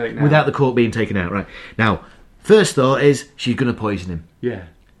cork being taken out. Without the cork being taken out, right. Now, first thought is she's going to poison him. Yeah.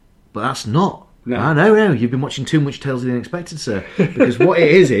 But that's not. No. No, you've been watching too much Tales of the Unexpected, sir. Because what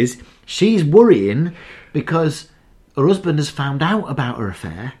it is she's worrying because her husband has found out about her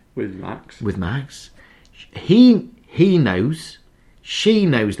affair. With Max. He knows. She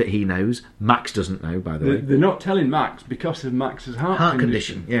knows that he knows. Max doesn't know, by the way. They're not telling Max because of Max's heart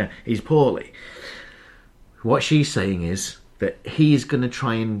condition. Yeah, he's poorly. What she's saying is that he's going to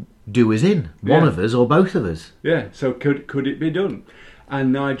try and do us in. One of us or both of us. Yeah, so could it be done?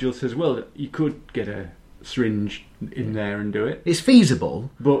 And Nigel says, well, you could get a syringe in there and do it. It's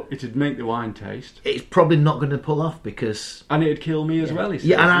feasible. But it'd make the wine taste. It's probably not going to pull off because... And it'd kill me as well, he says.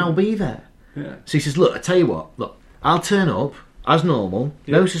 Yeah, and I'll be there. Yeah. So he says, look, I tell you what, I'll turn up as normal,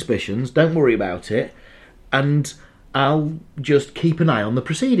 no suspicions, don't worry about it, and I'll just keep an eye on the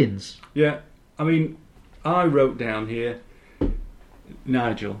proceedings. Yeah, I mean, I wrote down here,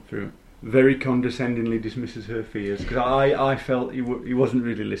 Nigel, very condescendingly dismisses her fears, because I felt he wasn't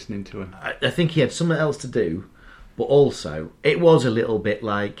really listening to her. I think he had something else to do, but also, it was a little bit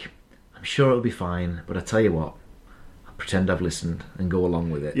like, I'm sure it'll be fine, but I tell you what, I'll pretend I've listened and go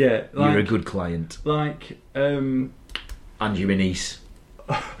along with it. Yeah. You're a good client. Like... And you're a niece.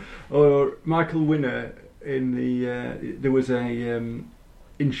 Or Michael Winner in the... there was a...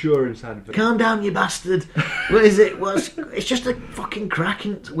 insurance advert. Calm down, you bastard. What is it? It's just a fucking crack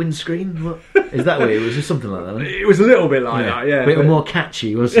in windscreen. What? Is that what it was? Just something like that, wasn't it? It was a little bit like that, yeah. A bit more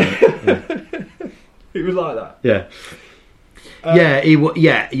catchy, wasn't it? Yeah. It was like that. Yeah.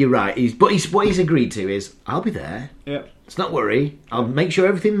 You're right. What he's agreed to is, I'll be there. Yeah. Let's not worry. I'll make sure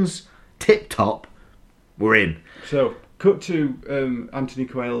everything's tip top. We're in. So, cut to Anthony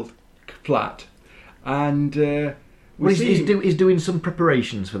Quayle's flat, and he's doing some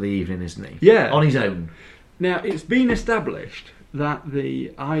preparations for the evening, isn't he? Yeah. On his own. Now, it's been established that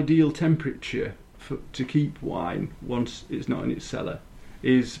the ideal temperature to keep wine once it's not in its cellar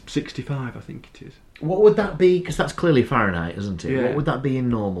is 65, I think it is. What would that be? Because that's clearly Fahrenheit, isn't it? Yeah. What would that be in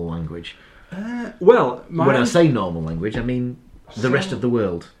normal language? Well, when I say normal language, I mean the rest of the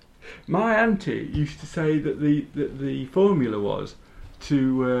world. My auntie used to say that the formula was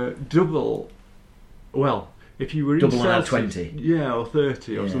to double. Well, if you were double in on Celsius, 20, yeah, or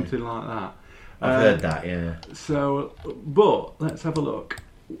 30, or something like that. I've heard that, yeah. So, but let's have a look.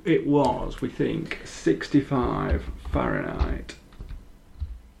 It was, we think, 65 Fahrenheit.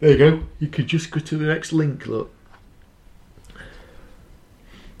 There you go. You could just go to the next link. Look.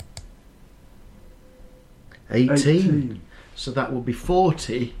 18. So that would be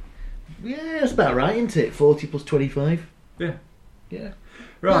 40. Yeah, that's about right, isn't it? 40 plus 25. Yeah. Yeah.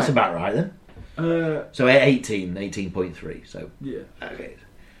 Right. That's about right then. So 18.3. So yeah. Okay.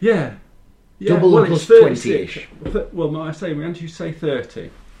 Yeah. Double well, plus it's 20-ish. Well, I say, we had you say 30.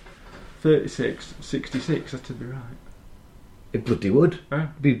 36, 66, that would be right. It bloody would. Yeah.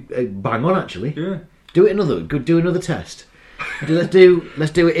 Be bang on, actually. Yeah. Do another test. Let's do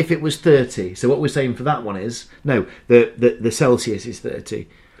it if it was 30. So what we're saying for that one is the Celsius is 30.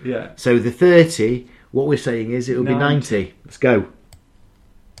 Yeah. So the 30, what we're saying is it will be 90. Let's go.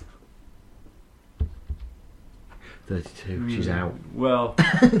 32. She's out. Well.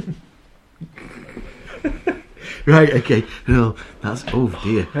 Right, okay. No, that's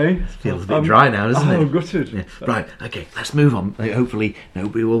dear. Hey, feels a bit dry now, doesn't it? I'm gutted. Yeah. Right, okay. Let's move on. Hopefully,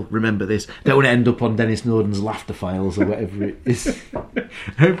 nobody will remember this. Don't want to end up on Dennis Norden's laughter files or whatever it is.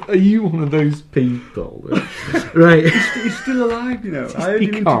 Are you one of those people? Right. He's still alive, you know. I heard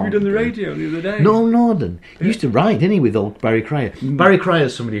him interviewed on the radio the other day. Noel Norden. He used to write, didn't he, with old Barry Cryer? Barry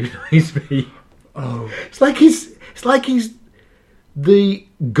Cryer's somebody who knows me. Oh. It's like he's the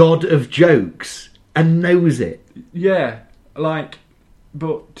god of jokes and knows it. Yeah,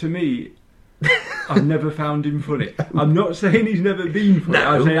 but to me, I've never found him funny. I'm not saying he's never been funny.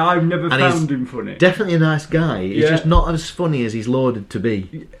 No. I say I've never found him funny. Definitely a nice guy. He's just not as funny as he's lauded to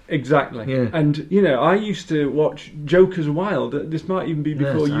be. Exactly. Yeah. And, I used to watch Joker's Wild. This might even be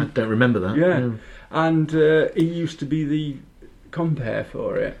before I don't remember that. Yeah. And he used to be the compere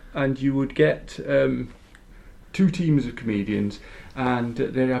for it. And you would get two teams of comedians, and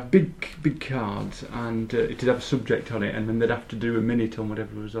they'd have big cards, and it'd have a subject on it, and then they'd have to do a minute on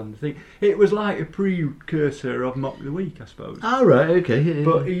whatever was on the thing. It was like a precursor of Mock the Week, I suppose. Oh, right, okay. Yeah.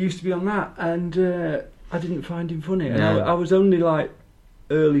 But he used to be on that, and I didn't find him funny. And No. I was only like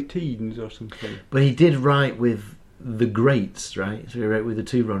early teens or something. But he did write with the greats, right? So he wrote with the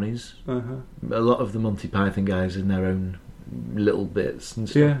two Ronnies. Uh-huh. A lot of the Monty Python guys in their own little bits and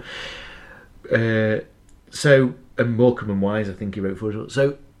stuff. Yeah. And Morecambe and Wise, I think he wrote for as well.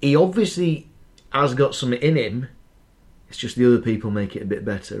 So he obviously has got something in him. It's just the other people make it a bit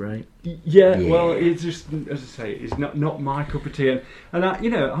better, right? Yeah. Well, it's just, as I say, it's not my cup of tea, and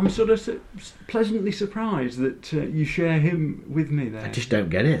I'm sort of pleasantly surprised that you share him with me there. I just don't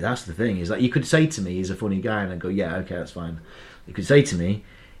get it. That's the thing. Is like you could say to me, he's a funny guy, and I go, yeah, okay, that's fine. You could say to me,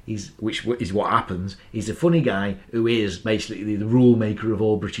 which is what happens. He's a funny guy who is basically the rule maker of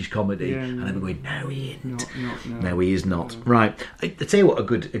all British comedy, and I'm going, no, he isn't. No, he is not. No. Right. I tell you what, a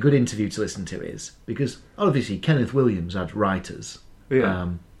good interview to listen to is, because obviously Kenneth Williams had writers.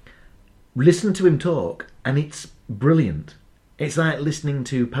 Yeah. Listen to him talk, and it's brilliant. It's like listening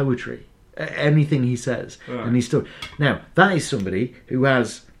to poetry. Anything he says, and his story. Now, that is somebody who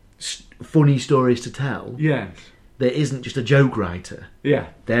has funny stories to tell. Yes. There isn't just a joke writer. Yeah.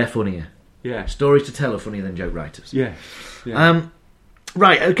 They're funnier. Yeah. Stories to tell are funnier than joke writers. Yeah. Yeah.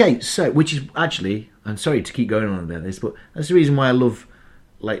 Right, okay, so, which is actually, I'm sorry to keep going on about this, but that's the reason why I love,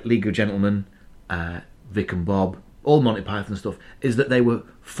 like, League of Gentlemen, Vic and Bob, all Monty Python stuff, is that they were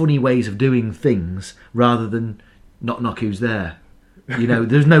funny ways of doing things rather than knock knock who's there. You know,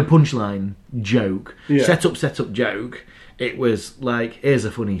 there's no punchline joke. Yeah. Set up joke. It was like, here's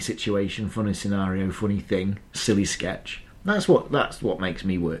a funny situation, funny scenario, funny thing, silly sketch. That's what makes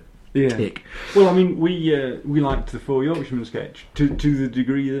me work. Yeah. Tick. Well, I mean, we liked the Four Yorkshiremen sketch to the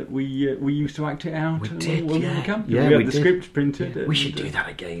degree that we used to act it out. We did, when we yeah. were camping. Yeah, we had we the did. script printed. We should do that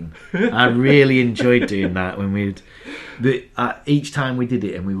again. I really enjoyed doing that when each time we did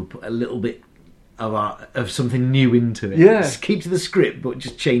it, and we would put a little bit of something new into it. Yeah. Just keep to the script, but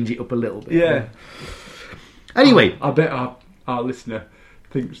just change it up a little bit. Yeah. Anyway, I bet our listener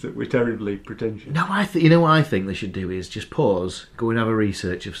thinks that we're terribly pretentious. no, you know what I think they should do is just pause, go and have a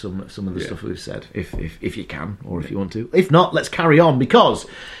research of some of the stuff we've said, if you can, or if you want to. If not, let's carry on, because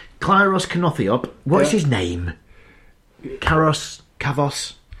Kairos Kanothiop, what's his name?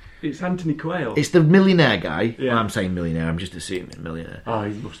 Kavos. It's Anthony Quayle. It's the millionaire guy. Yeah. Well, I'm saying millionaire, I'm just assuming millionaire. Oh,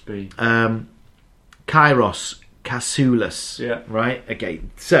 he must be. Kairos Kasoulas. Yeah. Right? Okay.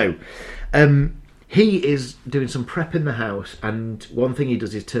 So, he is doing some prep in the house, and one thing he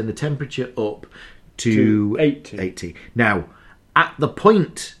does is turn the temperature up to 80. Now, at the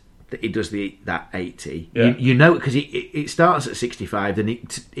point that he does that 80, Yeah. you know, because it starts at 65, then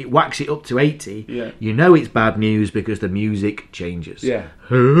it whacks it up to 80. Yeah. You know it's bad news because the music changes. Yeah.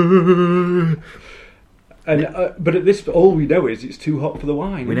 And but at this, all we know is it's too hot for the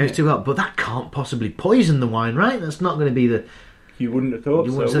wine. We know isn't it's too hot, but that can't possibly poison the wine, right? That's not going to be the... You wouldn't have thought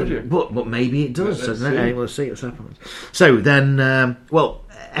so, would you? But maybe it does. Let's So, see. we'll see what's happening. So then,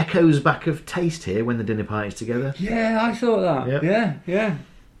 echoes back of taste here when the dinner party's together. Yeah, I thought that. Yep. Yeah.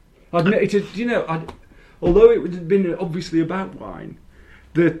 Although it had been obviously about wine,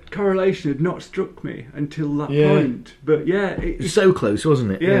 the correlation had not struck me until that Yeah. point. But yeah, It's so close,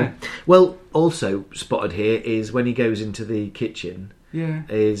 wasn't it? Yeah. Well, also spotted here is when he goes into the kitchen, yeah,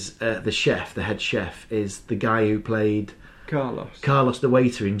 is the head chef, is the guy who played Carlos. the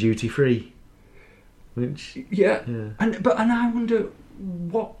waiter in Duty Free. Which... Yeah. Yeah. And I wonder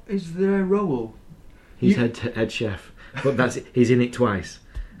what is their role. He's You- head chef. But he's in it twice.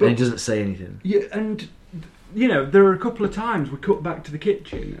 But- and he doesn't say anything. Yeah, and there are a couple of times we cut back to the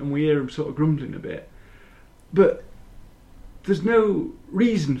kitchen and we hear him sort of grumbling a bit, but there's no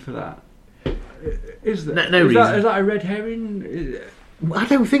reason for that, is there? No reason. Is that a red herring? I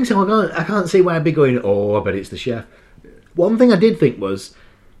don't think so. I can't see why I'd be going, oh, I bet it's the chef. One thing I did think was,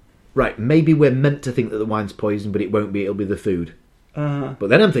 right, maybe we're meant to think that the wine's poison, but it won't be, it'll be the food. But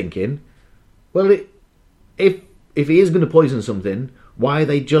then I'm thinking, well, if he is going to poison something, why are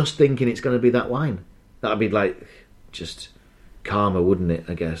they just thinking it's going to be that wine? That'd be like just karma, wouldn't it?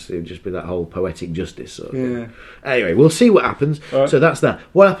 I guess it would just be that whole poetic justice sort of thing. Anyway, we'll see what happens. Right. So that's that.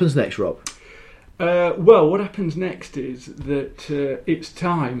 What happens next, Rob? Well, what happens next is that it's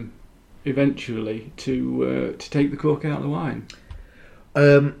time, eventually, to take the cork out of the wine.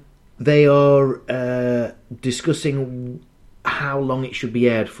 They are discussing how long it should be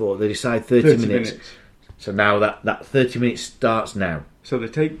aired for. They decide 30 minutes. So now that 30 minutes starts now. So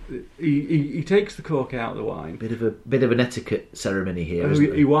he takes the cork out of the wine. Bit of an etiquette ceremony here,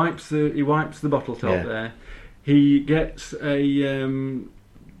 isn't He wipes the bottle top there. He gets a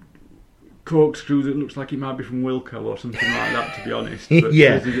corkscrew that looks like it might be from Wilco or something like that. To be honest, but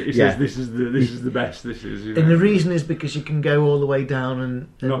Yeah, he yeah. says this is the best. This is. And the reason is because you can go all the way down and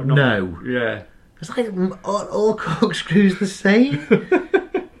no. Yeah. It's like all corkscrews the same.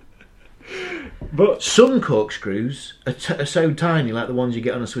 But some corkscrews are so tiny, like the ones you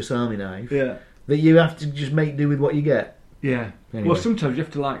get on a Swiss Army knife, yeah. that you have to just make do with what you get. Yeah. Anyway. Well, sometimes you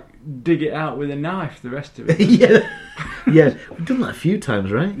have to dig it out with a knife. The rest of it. yeah, we've done that a few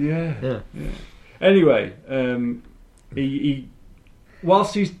times, right? Yeah. Anyway, he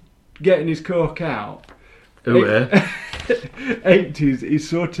whilst he's getting his cork out, 80s, he's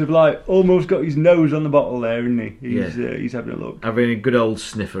sort of almost got his nose on the bottle there, isn't he? He's having a look. Having a good old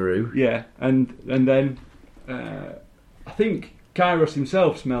snifferoo. Yeah, and then I think Kairos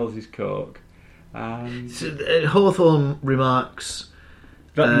himself smells his cork. So, Hawthorne remarks,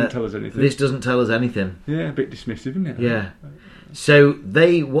 That doesn't tell us anything. this doesn't tell us anything. Yeah, a bit dismissive, isn't it? Yeah. So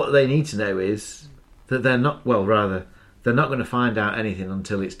what they need to know is that they're not going to find out anything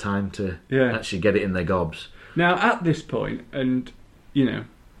until it's time to actually get it in their gobs. Now, at this point, and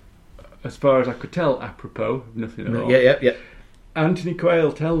as far as I could tell, apropos of nothing at all. Yeah. Anthony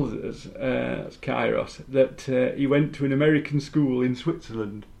Quayle tells us, that's Kairos, that he went to an American school in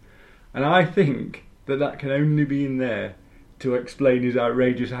Switzerland, and I think that can only be in there to explain his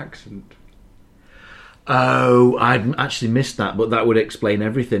outrageous accent. Oh, I'd actually missed that, but that would explain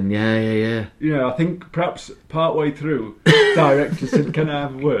everything. Yeah. I think perhaps partway through, director said, "Can I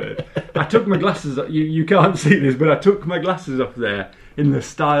have a word?" I took my glasses off. You can't see this, but I took my glasses off there in the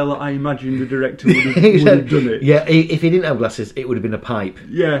style that I imagine the director would have done it. Yeah, if he didn't have glasses, it would have been a pipe.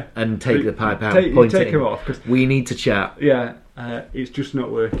 Yeah. And take the pipe out, Take point it in. him off. 'Cause, We need to chat. yeah, it's just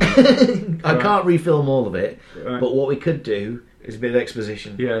not working. I can't refilm all of it, Right. but what we could do is a bit of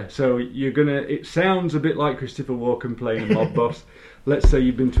exposition. Yeah, so you're gonna. It sounds a bit like Christopher Walken playing a mob boss. Let's say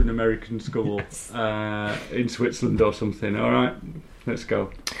you've been to an American school in Switzerland or something. All right, let's go.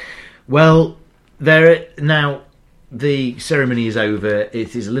 Well, now the ceremony is over.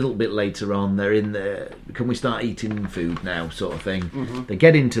 It is a little bit later on. They're in the. Can we start eating food now? Sort of thing. Mm-hmm. They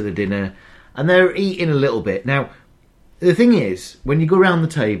get into the dinner, and they're eating a little bit. Now, the thing is, when you go around the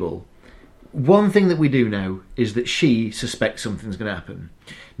table, one thing that we do know is that she suspects something's going to happen.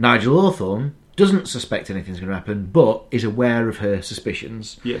 Nigel Hawthorne doesn't suspect anything's going to happen, but is aware of her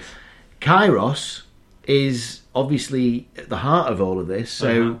suspicions. Yes. Kairos is obviously at the heart of all of this,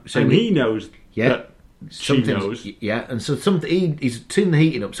 so and he knows. yeah, That she knows. yeah, and so he's turned the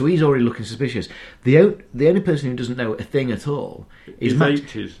heating up, so he's already looking suspicious. The only person who doesn't know a thing at all is Max.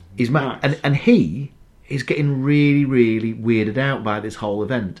 80s. Is Max, and he is getting really, really weirded out by this whole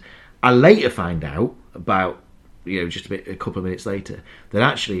event. I later find out about, just a couple of minutes later, that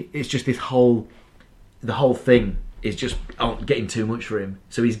actually it's just the whole thing is just getting too much for him.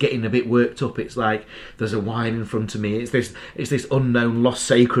 So he's getting a bit worked up. It's like there's a wine in front of me. It's this unknown lost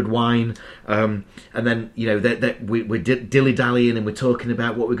sacred wine, and then we're dilly dallying and we're talking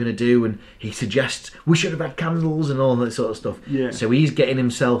about what we're going to do. And he suggests we should have had candles and all that sort of stuff. Yeah. So he's getting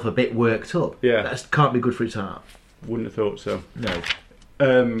himself a bit worked up. Yeah. That can't be good for his heart. Wouldn't have thought so.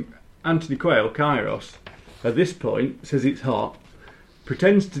 No. Anthony Quayle, Kairos, at this point says it's hot.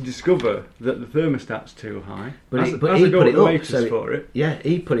 Pretends to discover that the thermostat's too high. But he a put go it at the up. waiters for it. Yeah,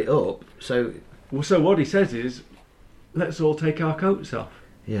 he put it up. So So what he says is, let's all take our coats off.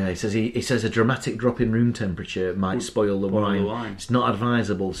 yeah, he says a dramatic drop in room temperature might spoil the spoil wine. the wine. It's not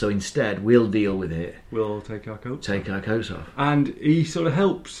advisable. So instead, we'll deal with it. We'll all take our coats off. Take our coats off. And he sort of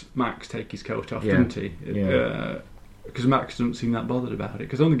helps Max take his coat off, Yeah. doesn't he? Yeah. Because Max doesn't seem that bothered about it.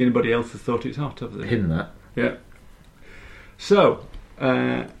 Because I don't think anybody else has thought it's hot, have they? Pin that. Yeah. So,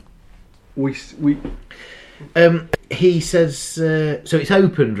 we He says so. It's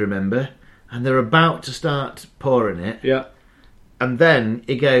opened, remember, and they're about to start pouring it, yeah, and then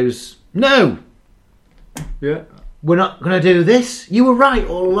he goes, "No, yeah. we're not going to do this. You were right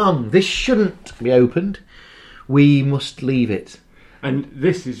all along. This shouldn't be opened. We must leave it." And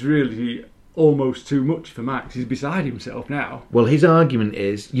this is really almost too much for Max. He's beside himself now. Well, his argument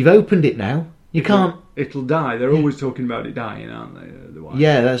is, "You've opened it now. You can't." It'll die. They're always talking about it dying, aren't they? The wine.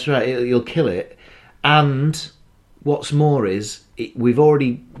 Yeah, that's right. You'll kill it. And what's more is, we've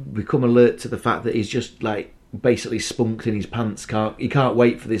already become alert to the fact that he's just like basically spunked in his pants. He can't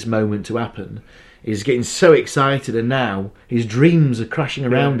wait for this moment to happen. He's getting so excited, and now his dreams are crashing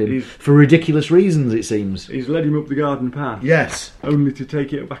around him for ridiculous reasons, it seems. He's led him up the garden path. Yes. Only to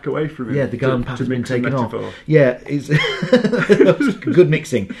take it back away from him. Yeah, the garden path has been mix the taken off. metaphor. Yeah, it's good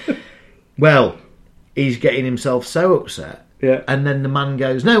mixing. Well, he's getting himself so upset. Yeah. And then the man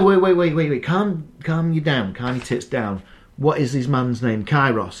goes, "No, wait, calm you down, calm your tits down. What is this man's name?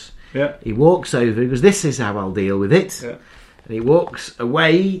 Kairos." Yeah. He walks over, he goes, "This is how I'll deal with it." Yeah. And he walks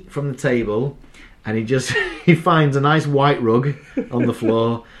away from the table, and he finds a nice white rug on the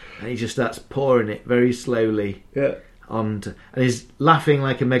floor, and he just starts pouring it very slowly Yeah. and he's laughing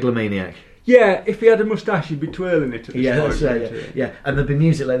like a megalomaniac. Yeah, if he had a moustache, he'd be twirling it at this Yeah, point. that's right. wouldn't he? Yeah, and there'd be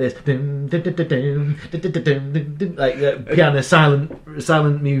music like this, like the piano,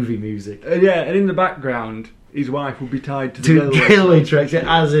 silent movie music. Yeah, and in the background, his wife would be tied to the To railway tracks,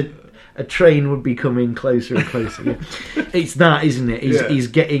 as a train would be coming closer and closer. Yeah. It's that, isn't it? He's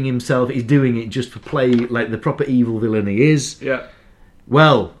getting himself. He's doing it just for play, like the proper evil villain he is. Yeah.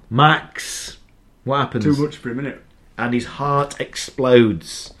 Well, Max, what happens? Too much for a minute. And his heart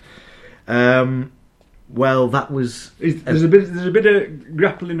explodes. Well, that was. There's a bit of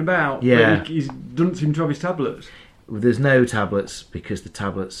grappling about. Yeah. But he doesn't seem to have his tablets. There's no tablets because the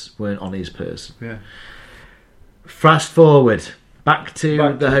tablets weren't on his person. Yeah. Fast forward back to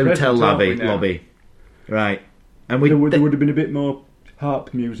the the hotel present, aren't we now? lobby. Right. And There would have been a bit more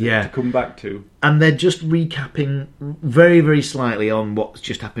harp music Yeah. to come back to. And they're just recapping very, very slightly on what's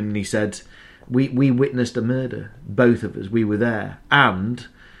just happened. And he said, we witnessed a murder. Both of us. We were there. And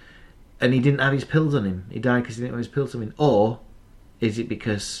he didn't have his pills on him. He died because he didn't have his pills on him. Or is it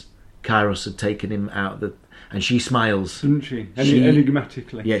because Kairos had taken him out of the... And she smiles. Didn't she? She-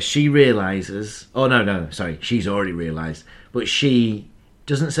 Enigmatically. Yeah, she realises... Oh, no, sorry. She's already realised. But she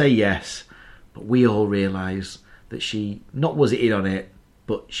doesn't say yes. But we all realise that she not was in on it,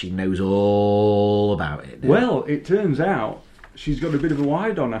 but she knows all about it. now. Well, it turns out she's got a bit of a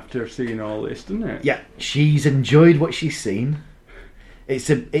wide on after seeing all this, doesn't it? Yeah, she's enjoyed what she's seen. It's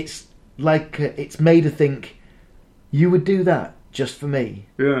made her think, you would do that just for me.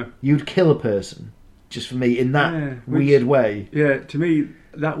 Yeah. You'd kill a person just for me in that weird way. Yeah, to me,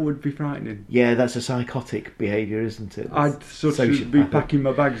 that would be frightening. Yeah, that's a psychotic behaviour, isn't it? I'd sort of be packing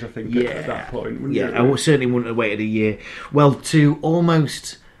my bags, I think, at that point, wouldn't you? I certainly wouldn't have waited a year. Well, to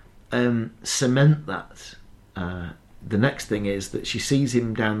almost cement that, the next thing is that she sees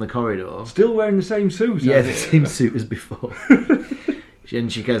him down the corridor. Still wearing the same suit? Yeah, the same suit as before. And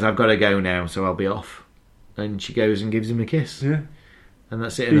she goes, I've got to go now, so I'll be off. And she goes and gives him a kiss. Yeah. And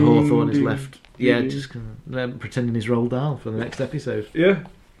that's it, and Hawthorne is left. Yeah, just pretending he's Roald Dahl for the next episode. Yeah.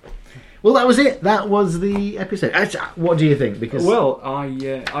 Well, that was it. That was the episode. What do you think? Because I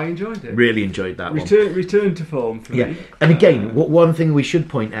enjoyed it. Really enjoyed that one. Return to form for me. And again, one thing we should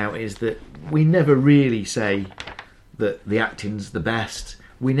point out is that we never really say that the acting's the best.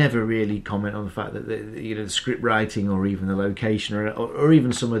 We never really comment on the fact that the script writing or even the location or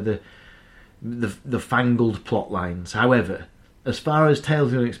even some of the fangled plot lines. However, as far as Tales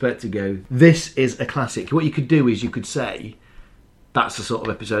of the Unexpected go, this is a classic. What you could do is you could say, that's the sort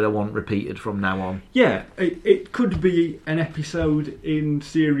of episode I want repeated from now on. Yeah, it could be an episode in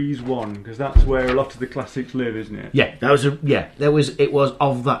Series 1, because that's where a lot of the classics live, isn't it? Yeah, it was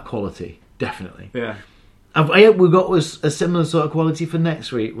of that quality, definitely. Yeah. I hope we've got a similar sort of quality for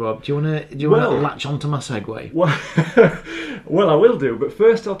next week, Rob. Do you want to latch onto my segue? Well, I will do, but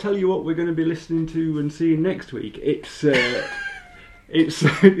first I'll tell you what we're going to be listening to and seeing next week. It's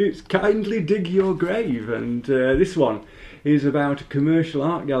Kindly Dig Your Grave, and this one is about a commercial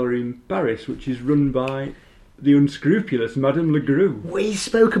art gallery in Paris, which is run by the unscrupulous Madame Legreux. We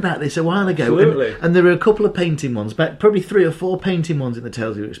spoke about this a while ago. Absolutely. And there are a couple of painting ones, but probably 3 or 4 painting ones in the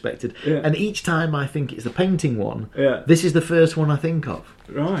Tales You Expected. Yeah. And each time I think it's a painting one, yeah. This is the first one I think of.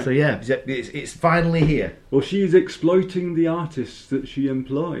 Right. So yeah, it's finally here. Well, she's exploiting the artists that she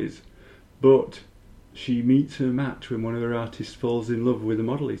employs, but she meets her match when one of her artists falls in love with the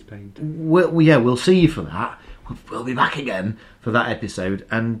model he's painted. We'll see you for that. We'll be back again for that episode.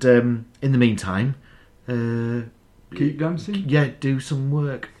 And in the meantime... keep dancing? Yeah, do some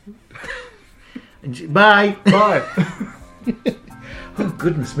work. Bye! Bye! Oh,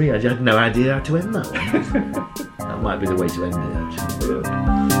 goodness me, I had no idea how to end that one. That might be the way to end it, actually.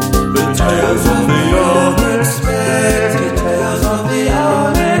 The tales of the unexpected, tales of the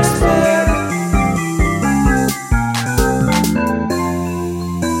unexpected.